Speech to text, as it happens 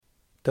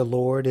The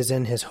Lord is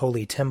in his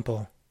holy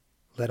temple.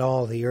 Let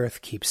all the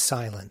earth keep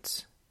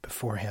silence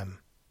before him.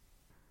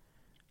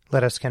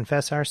 Let us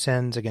confess our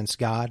sins against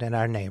God and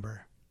our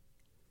neighbor.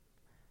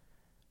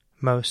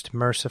 Most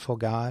merciful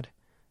God,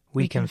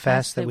 we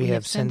confess that we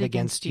have sinned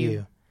against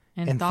you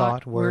in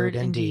thought, word,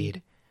 and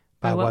deed,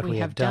 by what we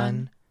have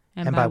done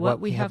and by what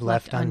we have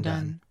left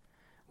undone.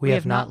 We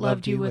have not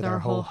loved you with our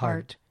whole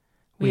heart.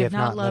 We have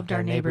not loved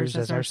our neighbors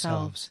as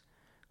ourselves.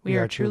 We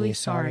are truly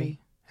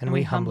sorry, and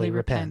we humbly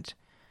repent.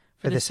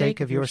 For the sake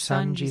of your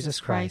Son,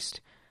 Jesus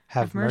Christ,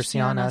 have mercy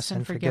on us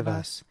and forgive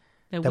us,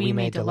 that we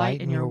may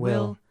delight in your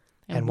will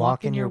and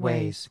walk in your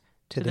ways,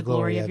 to the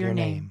glory of your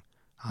name.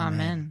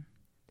 Amen.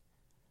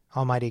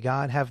 Almighty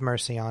God, have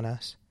mercy on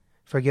us.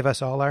 Forgive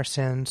us all our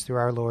sins through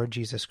our Lord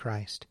Jesus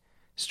Christ.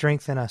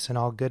 Strengthen us in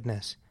all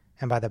goodness,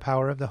 and by the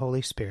power of the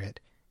Holy Spirit,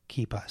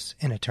 keep us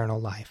in eternal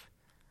life.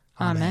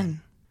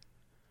 Amen.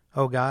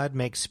 O God,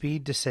 make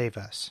speed to save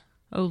us.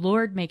 O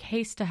Lord, make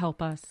haste to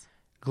help us.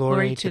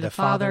 Glory to the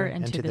Father,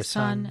 and to the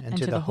Son, and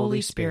to the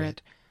Holy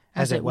Spirit,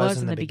 as it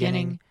was in the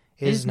beginning,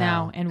 is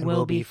now, and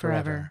will be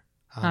forever.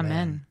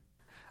 Amen.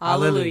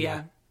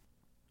 Alleluia.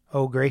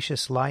 O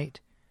gracious light,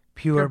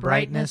 pure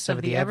brightness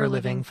of the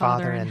ever-living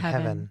Father in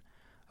heaven,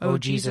 O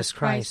Jesus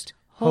Christ,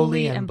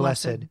 holy and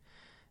blessed,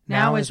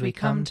 now as we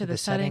come to the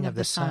setting of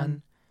the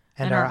sun,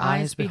 and our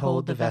eyes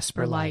behold the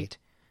vesper light,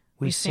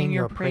 we sing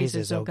your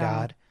praises, O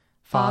God,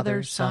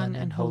 Father, Son,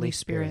 and Holy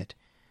Spirit.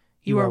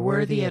 You are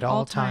worthy at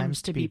all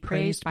times to be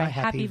praised by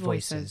happy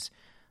voices,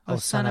 O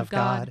Son of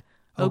God,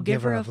 O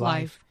Giver of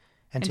life,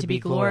 and to be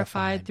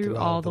glorified through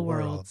all the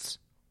worlds.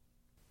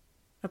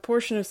 A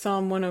portion of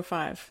Psalm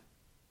 105.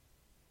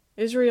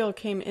 Israel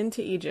came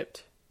into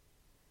Egypt,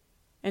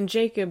 and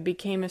Jacob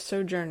became a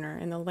sojourner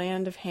in the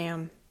land of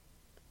Ham.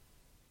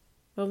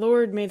 The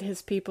Lord made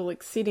his people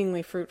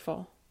exceedingly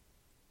fruitful.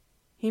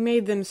 He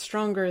made them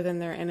stronger than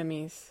their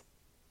enemies,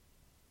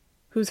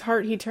 whose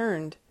heart he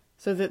turned,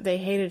 so that they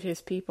hated his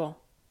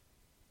people,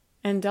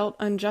 and dealt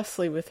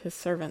unjustly with his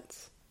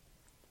servants.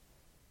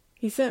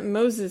 He sent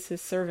Moses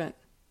his servant,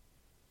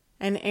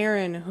 and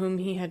Aaron whom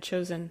he had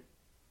chosen.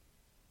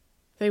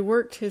 They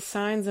worked his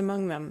signs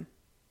among them,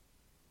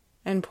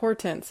 and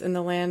portents in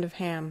the land of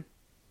Ham.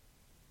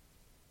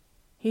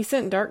 He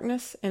sent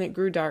darkness, and it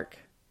grew dark,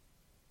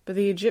 but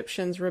the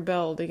Egyptians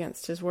rebelled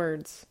against his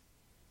words.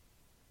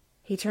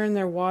 He turned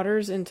their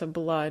waters into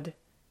blood,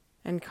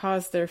 and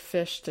caused their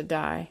fish to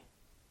die.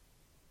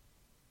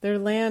 Their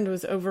land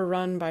was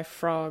overrun by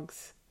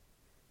frogs,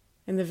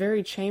 in the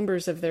very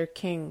chambers of their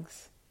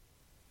kings.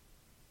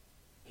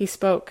 He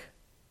spoke,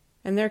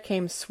 and there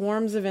came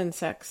swarms of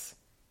insects,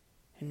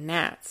 and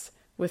gnats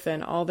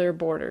within all their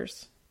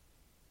borders.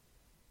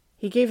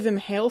 He gave them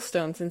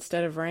hailstones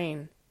instead of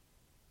rain,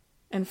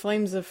 and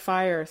flames of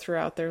fire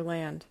throughout their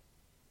land.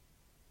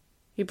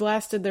 He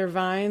blasted their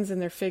vines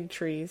and their fig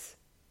trees,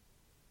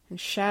 and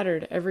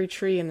shattered every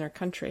tree in their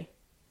country.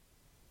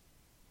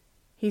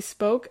 He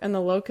spoke, and the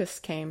locusts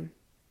came,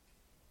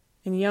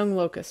 and young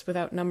locusts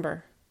without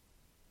number,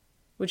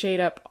 which ate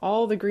up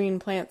all the green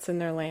plants in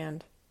their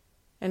land,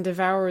 and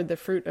devoured the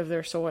fruit of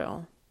their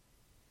soil.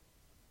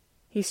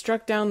 He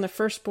struck down the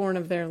firstborn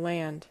of their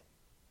land,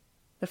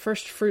 the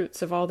first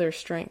fruits of all their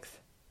strength.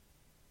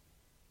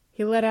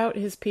 He led out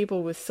his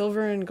people with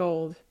silver and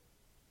gold.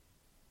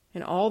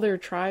 In all their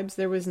tribes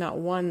there was not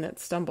one that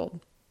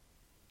stumbled.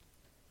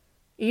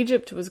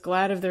 Egypt was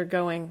glad of their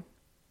going,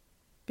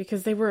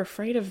 because they were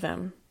afraid of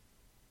them.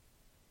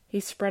 He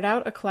spread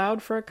out a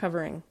cloud for a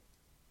covering,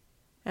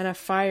 and a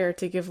fire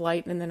to give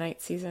light in the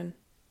night season.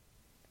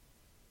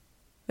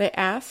 They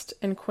asked,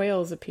 and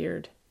quails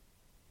appeared,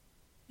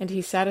 and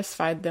he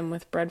satisfied them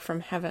with bread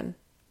from heaven.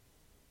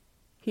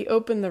 He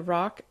opened the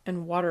rock,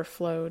 and water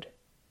flowed,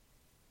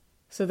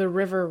 so the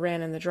river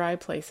ran in the dry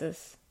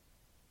places.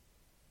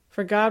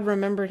 For God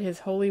remembered his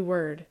holy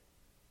word,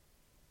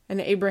 and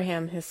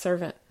Abraham his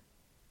servant.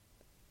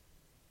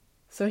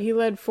 So he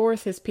led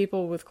forth his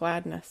people with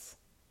gladness,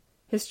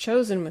 his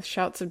chosen with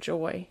shouts of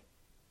joy.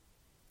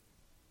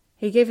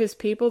 He gave his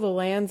people the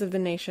lands of the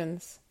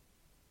nations,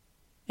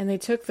 and they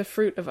took the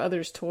fruit of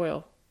others'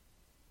 toil,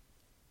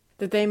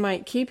 that they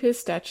might keep his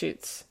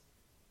statutes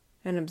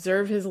and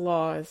observe his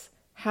laws.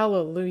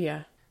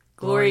 Hallelujah.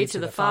 Glory to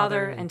the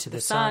Father, and to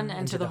the Son,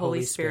 and to the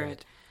Holy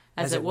Spirit,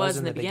 as it was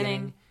in the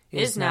beginning,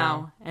 is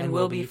now, and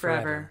will be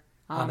forever.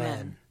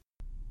 Amen.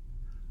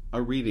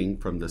 A reading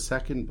from the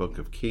second book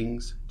of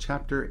Kings,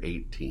 chapter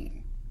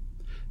 18.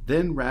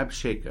 Then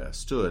Rabshakeh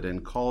stood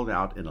and called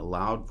out in a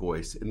loud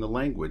voice in the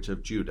language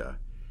of Judah,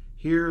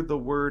 "Hear the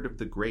word of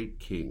the great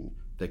king,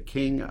 the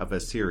king of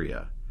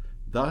Assyria.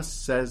 Thus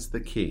says the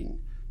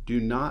king, do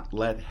not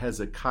let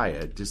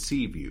Hezekiah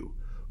deceive you,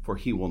 for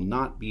he will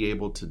not be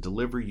able to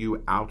deliver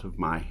you out of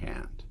my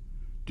hand.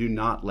 Do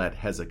not let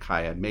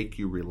Hezekiah make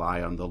you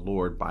rely on the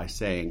Lord by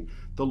saying,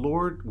 the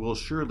Lord will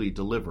surely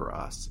deliver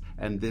us,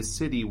 and this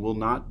city will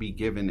not be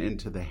given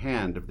into the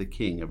hand of the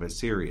king of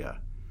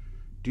Assyria.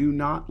 Do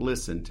not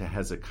listen to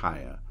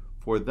Hezekiah,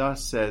 for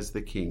thus says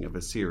the king of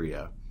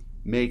Assyria,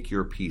 make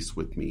your peace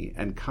with me,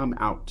 and come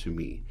out to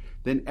me,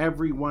 Then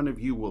every one of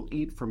you will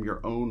eat from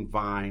your own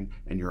vine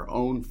and your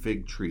own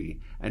fig tree,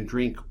 and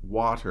drink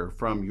water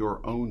from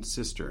your own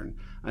cistern,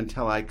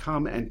 until I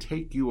come and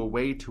take you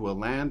away to a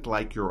land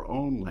like your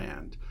own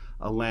land,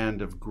 a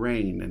land of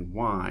grain and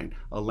wine,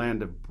 a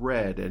land of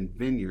bread and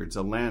vineyards,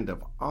 a land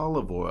of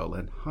olive oil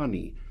and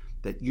honey,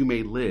 that you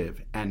may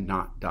live and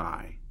not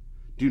die.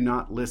 Do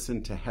not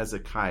listen to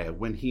Hezekiah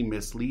when he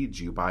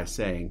misleads you by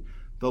saying,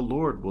 'The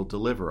Lord will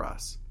deliver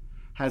us.'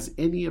 Has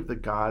any of the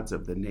gods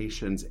of the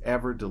nations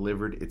ever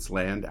delivered its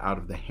land out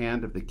of the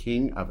hand of the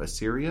king of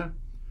Assyria?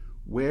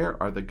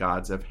 Where are the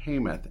gods of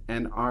Hamath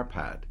and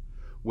Arpad?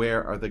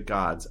 Where are the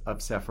gods of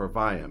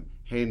Sepharvaim,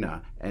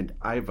 Hena, and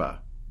Ivah?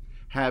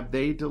 Have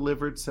they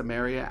delivered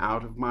Samaria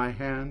out of my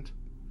hand?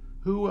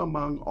 Who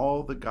among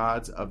all the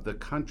gods of the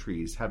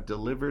countries have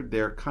delivered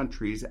their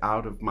countries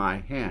out of my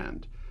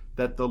hand,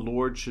 that the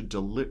Lord should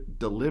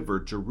deliver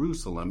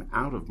Jerusalem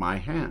out of my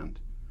hand?"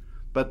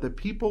 But the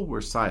people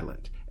were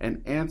silent,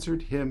 and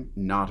answered him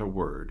not a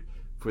word,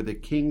 for the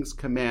king's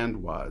command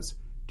was,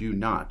 "Do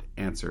not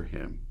answer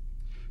him."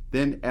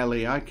 Then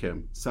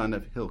Eliakim, son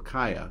of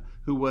Hilkiah,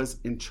 who was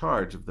in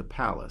charge of the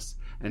palace,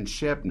 and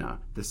Shebna,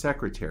 the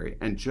secretary,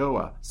 and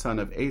Joah, son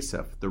of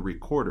Asaph, the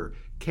recorder,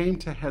 came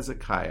to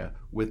Hezekiah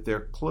with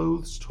their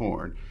clothes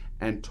torn,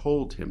 and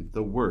told him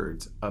the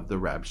words of the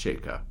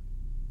Rabshakeh.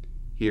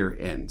 Here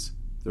ends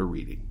the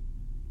reading.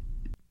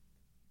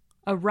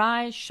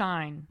 Arise,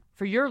 shine,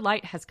 for your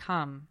light has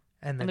come,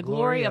 and the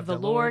glory of the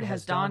Lord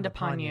has dawned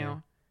upon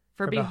you.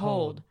 For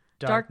behold,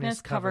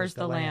 darkness covers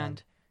the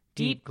land,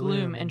 deep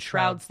gloom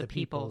enshrouds the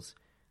peoples.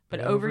 But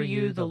over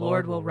you the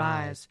Lord will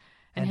rise,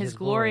 and his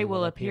glory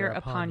will appear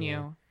upon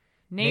you.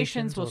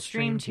 Nations will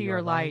stream to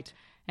your light,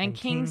 and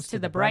kings to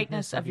the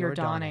brightness of your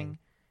dawning.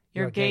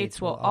 Your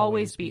gates will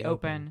always be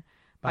open.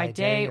 By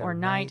day or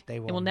night they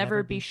will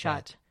never be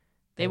shut.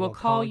 They will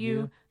call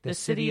you the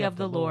city of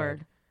the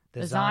Lord,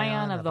 the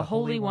Zion of the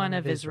Holy One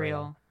of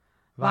Israel.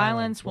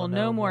 Violence will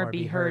no more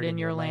be heard in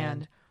your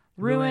land,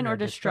 ruin or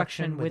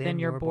destruction within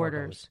your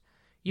borders.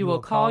 You will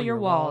call your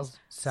walls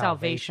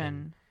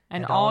salvation,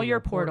 and all your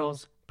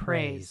portals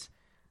praise.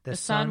 The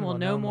sun will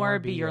no more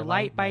be your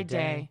light by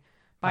day.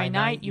 By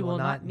night you will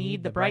not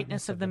need the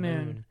brightness of the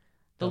moon.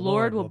 The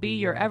Lord will be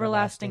your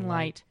everlasting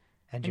light,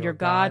 and your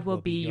God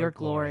will be your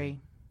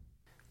glory.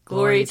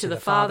 Glory to the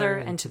Father,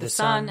 and to the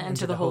Son, and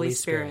to the Holy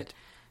Spirit,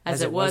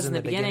 as it was in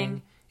the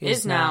beginning,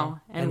 is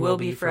now, and will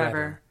be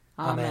forever.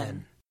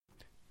 Amen.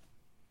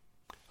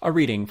 A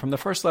reading from the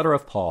first letter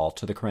of Paul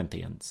to the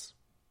Corinthians.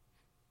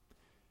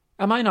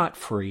 Am I not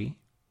free?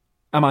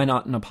 Am I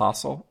not an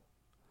apostle?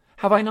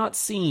 Have I not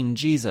seen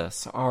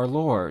Jesus, our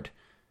Lord?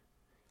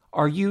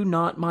 Are you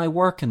not my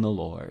work in the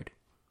Lord?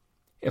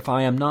 If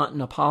I am not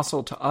an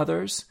apostle to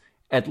others,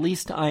 at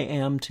least I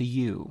am to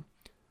you,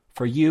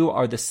 for you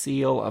are the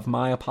seal of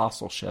my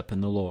apostleship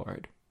in the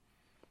Lord.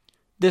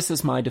 This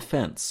is my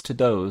defense to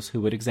those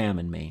who would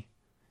examine me.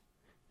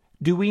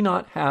 Do we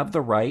not have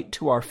the right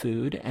to our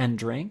food and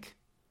drink?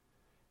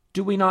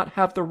 Do we not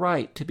have the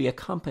right to be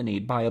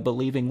accompanied by a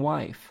believing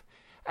wife,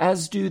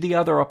 as do the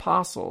other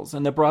apostles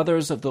and the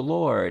brothers of the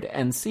Lord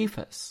and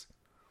Cephas?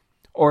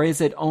 Or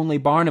is it only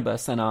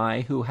Barnabas and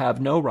I who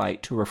have no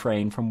right to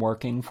refrain from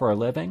working for a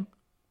living?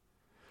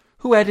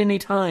 Who at any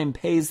time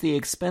pays the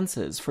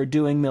expenses for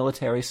doing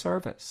military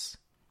service?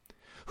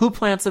 Who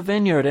plants a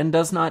vineyard and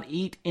does not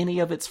eat any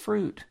of its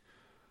fruit?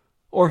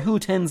 Or who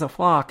tends a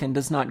flock and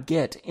does not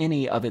get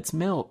any of its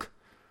milk?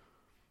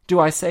 Do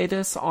I say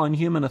this on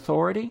human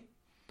authority?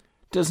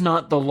 Does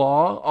not the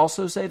law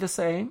also say the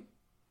same?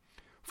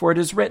 For it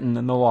is written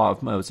in the law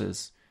of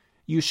Moses,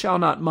 "You shall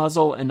not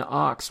muzzle an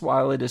ox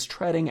while it is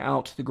treading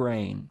out the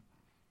grain."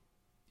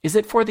 Is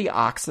it for the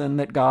oxen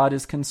that God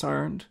is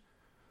concerned?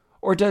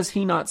 Or does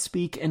he not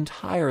speak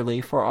entirely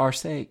for our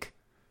sake?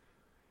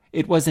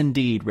 It was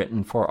indeed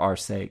written for our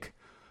sake,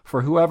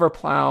 for whoever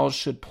plows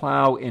should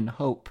plow in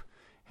hope,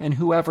 and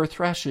whoever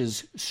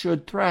threshes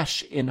should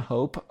thresh in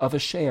hope of a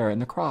share in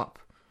the crop.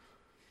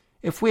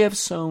 If we have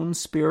sown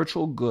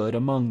spiritual good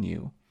among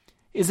you,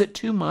 is it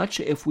too much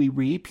if we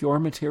reap your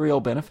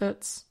material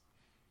benefits?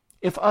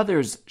 If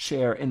others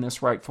share in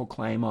this rightful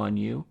claim on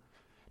you,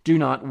 do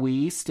not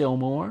we still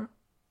more?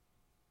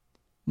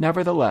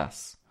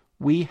 Nevertheless,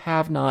 we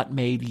have not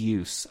made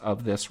use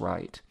of this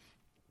right,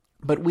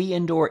 but we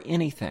endure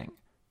anything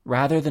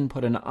rather than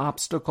put an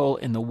obstacle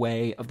in the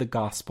way of the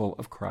gospel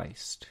of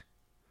Christ.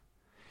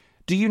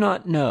 Do you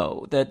not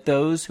know that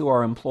those who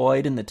are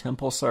employed in the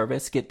temple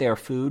service get their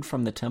food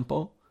from the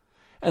temple,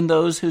 and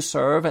those who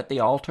serve at the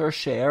altar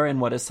share in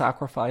what is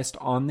sacrificed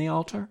on the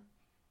altar?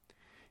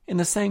 In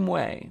the same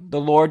way,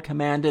 the Lord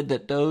commanded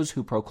that those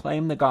who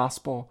proclaim the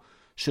gospel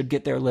should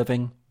get their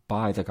living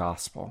by the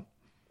gospel.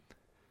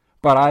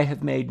 But I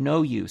have made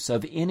no use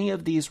of any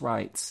of these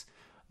rights,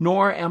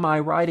 nor am I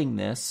writing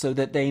this so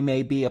that they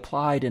may be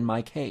applied in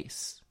my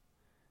case.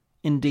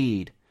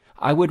 Indeed,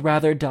 I would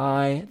rather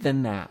die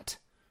than that.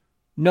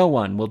 No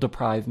one will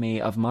deprive me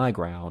of my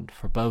ground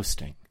for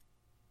boasting.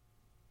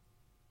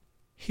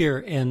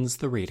 Here ends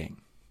the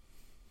reading.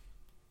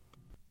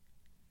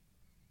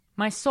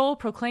 My soul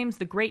proclaims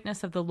the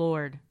greatness of the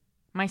Lord.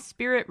 My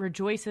spirit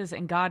rejoices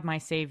in God my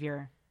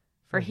Savior,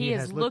 for he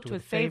has looked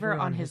with favor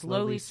on his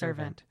lowly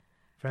servant.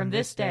 From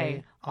this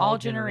day all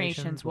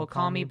generations will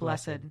call me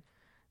blessed.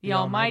 The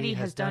Almighty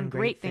has done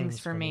great things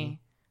for me,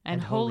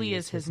 and holy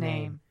is his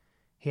name.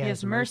 He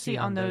has mercy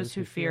on those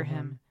who fear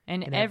him,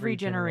 in every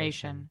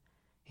generation.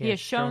 He has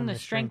shown the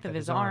strength of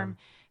his arm.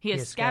 He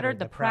has scattered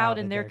the proud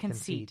in their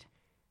conceit.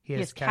 He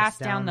has cast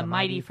down the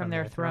mighty from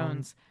their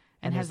thrones,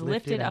 and has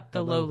lifted up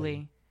the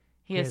lowly.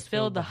 He has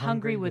filled the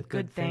hungry with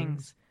good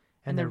things,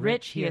 and the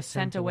rich he has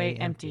sent away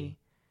empty.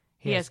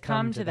 He has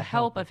come to the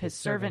help of his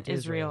servant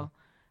Israel,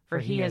 for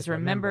he has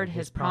remembered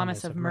his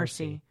promise of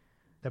mercy,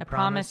 the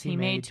promise he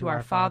made to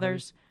our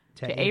fathers,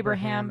 to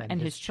Abraham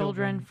and his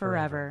children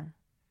forever.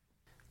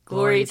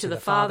 Glory to the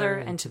Father,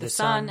 and to the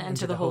Son, and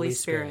to the Holy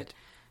Spirit,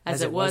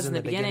 as it was in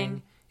the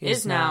beginning,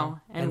 is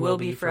now, and will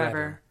be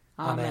forever.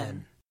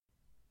 Amen.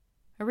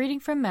 A reading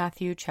from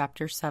Matthew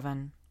chapter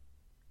 7.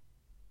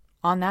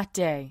 On that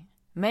day,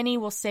 many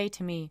will say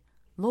to me,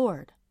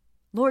 Lord,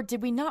 Lord,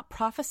 did we not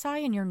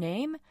prophesy in your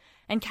name,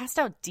 and cast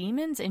out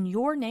demons in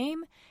your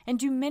name, and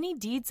do many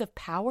deeds of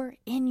power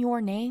in your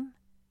name?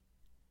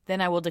 Then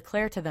I will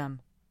declare to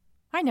them,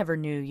 I never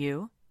knew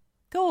you.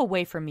 Go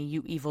away from me,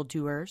 you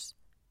evildoers.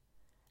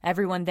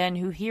 Everyone then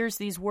who hears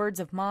these words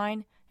of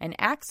mine and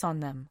acts on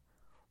them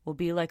will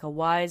be like a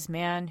wise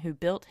man who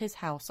built his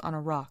house on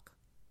a rock.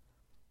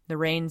 The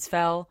rains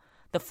fell,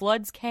 the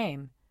floods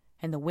came,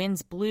 and the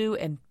winds blew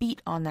and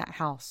beat on that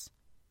house.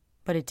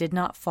 But it did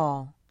not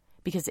fall,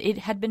 because it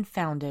had been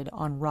founded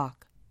on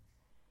rock.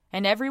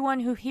 And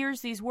everyone who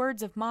hears these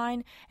words of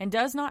mine and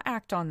does not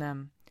act on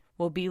them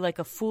will be like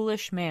a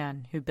foolish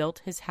man who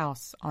built his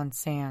house on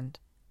sand.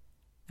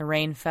 The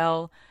rain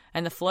fell,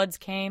 and the floods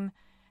came,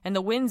 and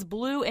the winds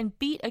blew and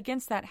beat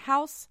against that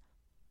house,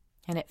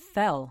 and it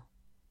fell,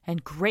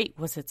 and great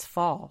was its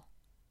fall.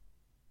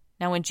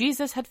 Now when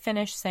Jesus had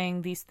finished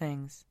saying these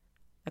things,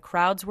 the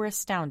crowds were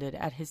astounded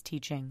at his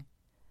teaching,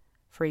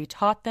 for he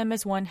taught them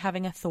as one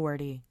having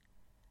authority,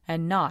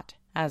 and not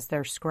as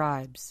their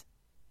scribes.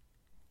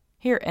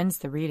 Here ends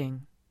the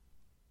reading.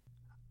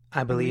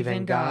 I believe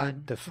in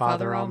God, the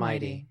Father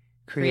Almighty,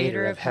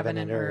 creator of heaven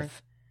and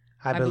earth.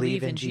 I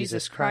believe in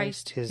Jesus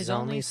Christ, his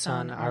only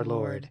Son, our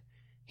Lord.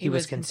 He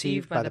was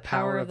conceived by the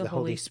power of the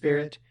Holy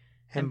Spirit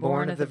and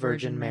born of the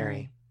Virgin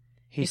Mary.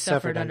 He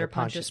suffered under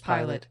Pontius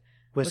Pilate,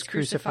 was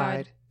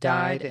crucified,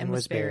 died, and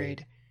was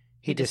buried.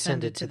 He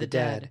descended to the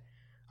dead.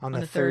 On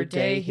the third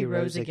day he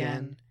rose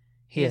again.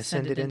 He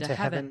ascended into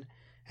heaven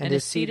and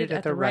is seated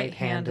at the right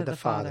hand of the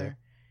Father.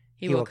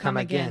 He will come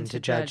again to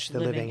judge the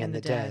living and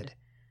the dead.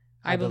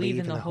 I believe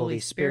in the Holy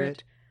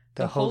Spirit,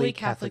 the Holy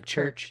Catholic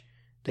Church,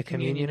 the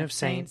communion of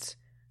saints,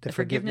 the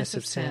forgiveness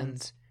of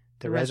sins,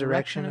 the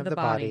resurrection of the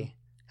body,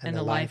 and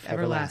the life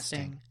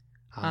everlasting.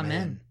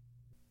 Amen.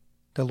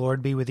 The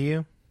Lord be with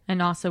you.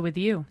 And also with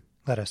you.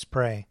 Let us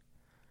pray.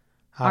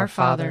 Our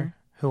Father,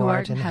 who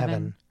art in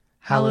heaven,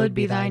 hallowed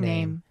be thy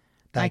name.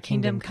 Thy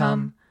kingdom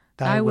come,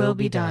 thy will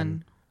be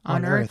done,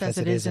 on earth as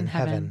it is in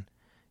heaven.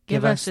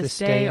 Give us this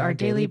day our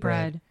daily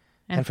bread,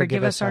 and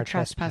forgive us our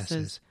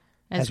trespasses,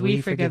 as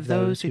we forgive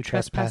those who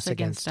trespass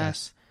against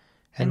us.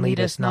 And lead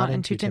us not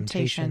into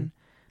temptation,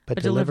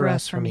 but deliver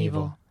us from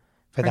evil.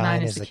 For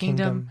thine is the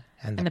kingdom,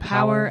 and the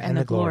power, and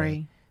the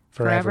glory,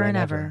 forever and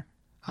ever.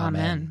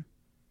 Amen.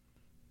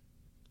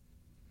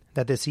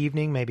 That this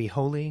evening may be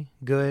holy,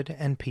 good,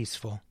 and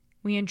peaceful.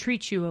 We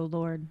entreat you, O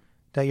Lord.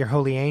 That your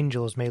holy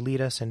angels may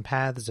lead us in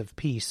paths of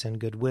peace and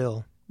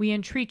goodwill. We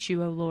entreat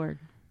you, O Lord.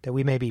 That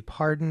we may be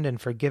pardoned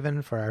and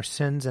forgiven for our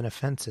sins and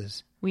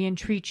offenses. We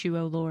entreat you,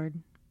 O Lord.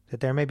 That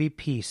there may be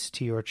peace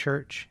to your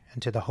church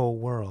and to the whole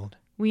world.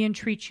 We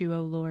entreat you,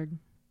 O Lord.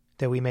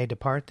 That we may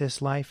depart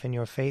this life in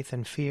your faith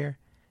and fear,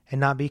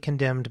 and not be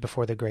condemned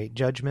before the great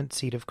judgment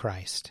seat of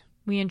Christ.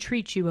 We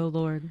entreat you, O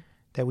Lord.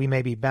 That we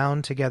may be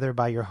bound together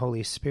by your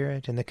Holy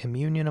Spirit in the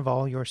communion of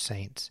all your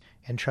saints,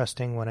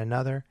 entrusting one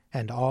another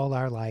and all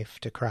our life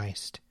to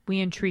Christ.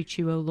 We entreat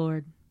you, O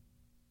Lord.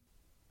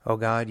 O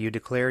God, you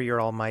declare your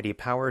almighty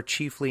power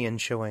chiefly in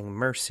showing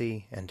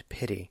mercy and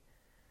pity.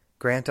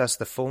 Grant us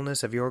the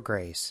fullness of your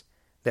grace,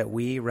 that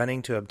we,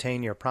 running to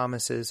obtain your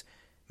promises,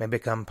 may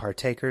become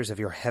partakers of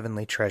your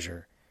heavenly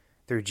treasure.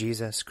 Through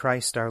Jesus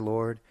Christ our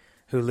Lord,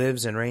 who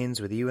lives and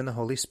reigns with you in the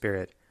Holy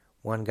Spirit,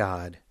 one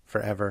God,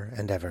 forever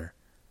and ever.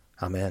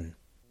 Amen.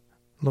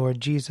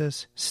 Lord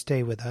Jesus,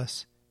 stay with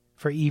us,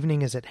 for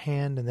evening is at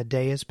hand and the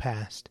day is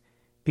past.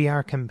 Be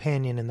our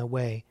companion in the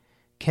way,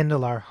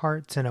 kindle our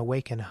hearts and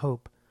awaken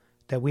hope,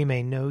 that we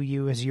may know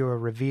you as you are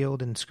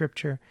revealed in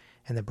Scripture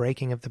and the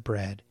breaking of the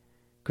bread.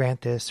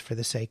 Grant this for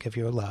the sake of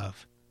your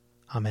love.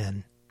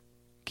 Amen.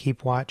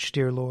 Keep watch,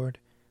 dear Lord,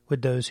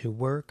 with those who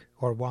work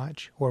or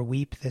watch or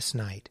weep this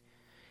night,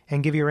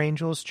 and give your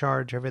angels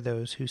charge over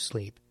those who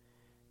sleep.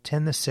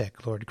 Tend the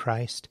sick, Lord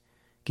Christ.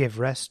 Give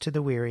rest to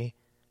the weary.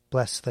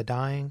 Bless the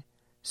dying.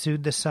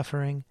 Soothe the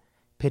suffering.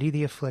 Pity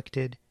the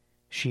afflicted.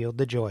 Shield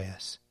the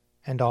joyous.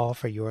 And all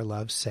for your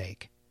love's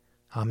sake.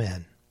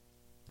 Amen.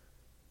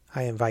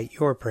 I invite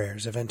your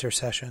prayers of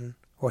intercession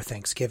or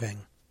thanksgiving.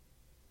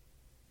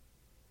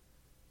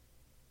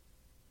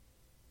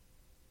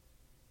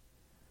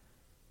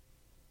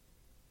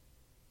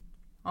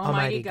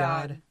 Almighty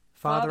God,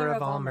 Father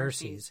of all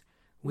mercies,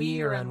 we,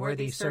 your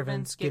unworthy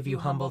servants, give you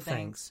humble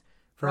thanks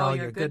for all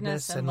your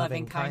goodness and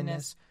loving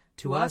kindness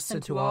to us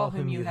and to all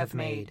whom you have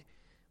made.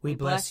 We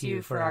bless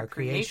you for our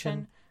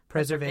creation,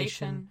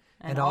 preservation,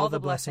 and all the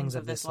blessings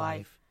of this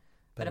life,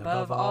 but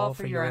above all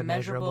for your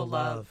immeasurable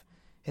love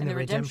in the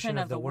redemption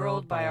of the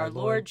world by our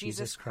Lord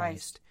Jesus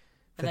Christ,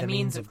 for the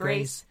means of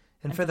grace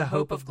and for the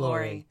hope of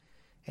glory.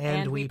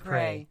 And we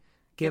pray,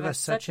 give us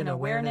such an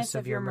awareness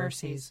of your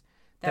mercies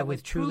that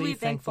with truly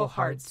thankful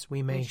hearts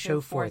we may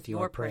show forth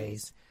your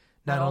praise,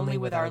 not only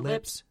with our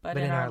lips, but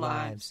in our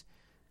lives,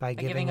 by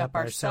giving up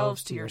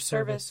ourselves to your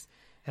service,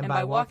 and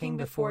by walking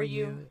before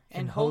you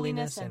in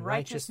holiness and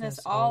righteousness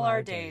all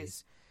our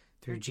days,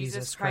 through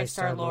Jesus Christ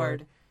our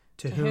Lord,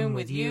 to whom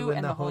with you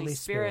and the Holy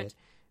Spirit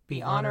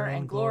be honor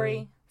and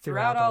glory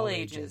throughout all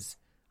ages.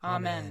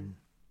 Amen.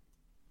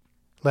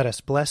 Let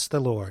us bless the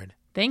Lord.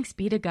 Thanks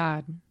be to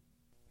God.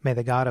 May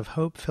the God of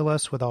hope fill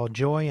us with all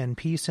joy and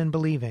peace in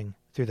believing,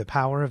 through the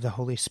power of the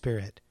Holy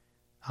Spirit.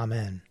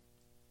 Amen.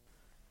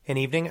 An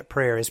Evening at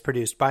Prayer is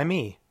produced by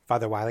me,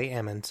 Father Wiley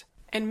Ammons.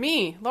 And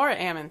me, Laura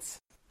Ammons.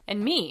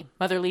 And me,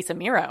 Mother Lisa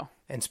Meirow.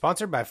 And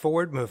sponsored by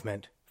Forward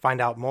Movement.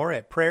 Find out more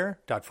at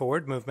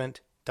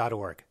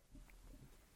prayer.forwardmovement.org.